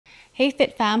Hey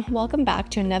Fit Fam, welcome back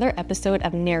to another episode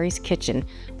of Nary's Kitchen,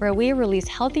 where we release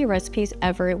healthy recipes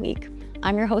every week.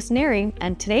 I'm your host Nary,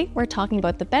 and today we're talking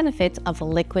about the benefits of a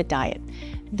liquid diet.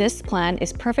 This plan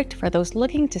is perfect for those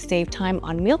looking to save time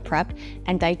on meal prep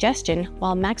and digestion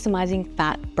while maximizing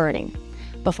fat burning.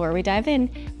 Before we dive in,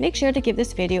 make sure to give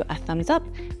this video a thumbs up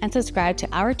and subscribe to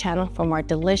our channel for more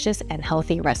delicious and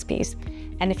healthy recipes.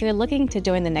 And if you're looking to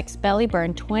join the next Belly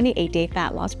Burn 28-day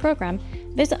fat loss program,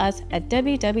 visit us at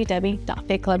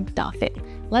www.fitclub.fit.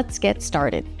 Let's get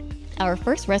started. Our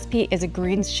first recipe is a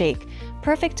greens shake,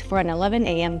 perfect for an 11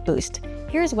 a.m. boost.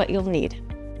 Here's what you'll need.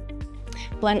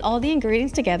 Blend all the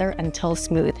ingredients together until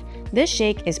smooth. This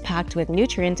shake is packed with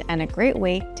nutrients and a great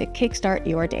way to kickstart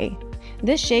your day.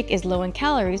 This shake is low in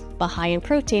calories, but high in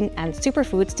protein and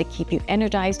superfoods to keep you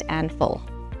energized and full.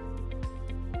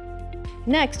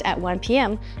 Next, at 1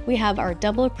 p.m., we have our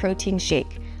double protein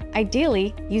shake.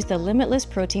 Ideally, use the Limitless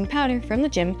protein powder from the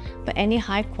gym, but any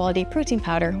high-quality protein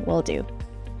powder will do.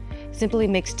 Simply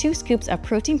mix 2 scoops of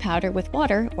protein powder with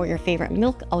water or your favorite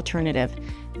milk alternative.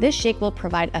 This shake will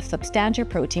provide a substantial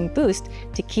protein boost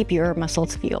to keep your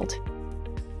muscles fueled.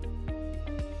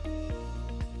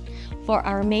 For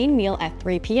our main meal at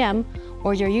 3 p.m.,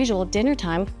 or your usual dinner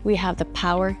time, we have the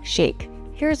Power Shake.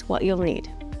 Here's what you'll need.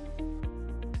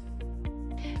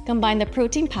 Combine the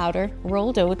protein powder,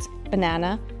 rolled oats,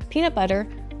 banana, peanut butter,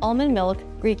 almond milk,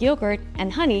 Greek yogurt,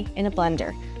 and honey in a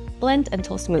blender. Blend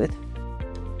until smooth.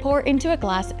 Pour into a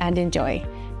glass and enjoy.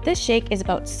 This shake is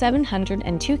about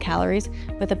 702 calories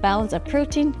with a balance of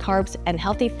protein, carbs, and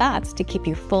healthy fats to keep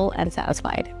you full and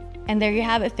satisfied. And there you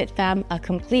have it, Fit Fam, a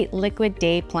complete liquid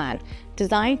day plan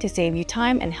designed to save you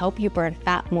time and help you burn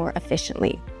fat more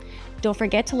efficiently. Don't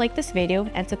forget to like this video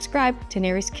and subscribe to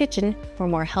Nary's Kitchen for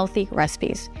more healthy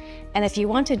recipes. And if you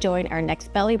want to join our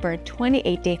next Belly Burn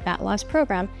 28-day fat loss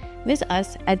program, visit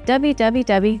us at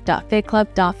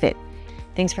www.fitclub.fit.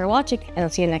 Thanks for watching, and I'll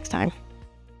see you next time.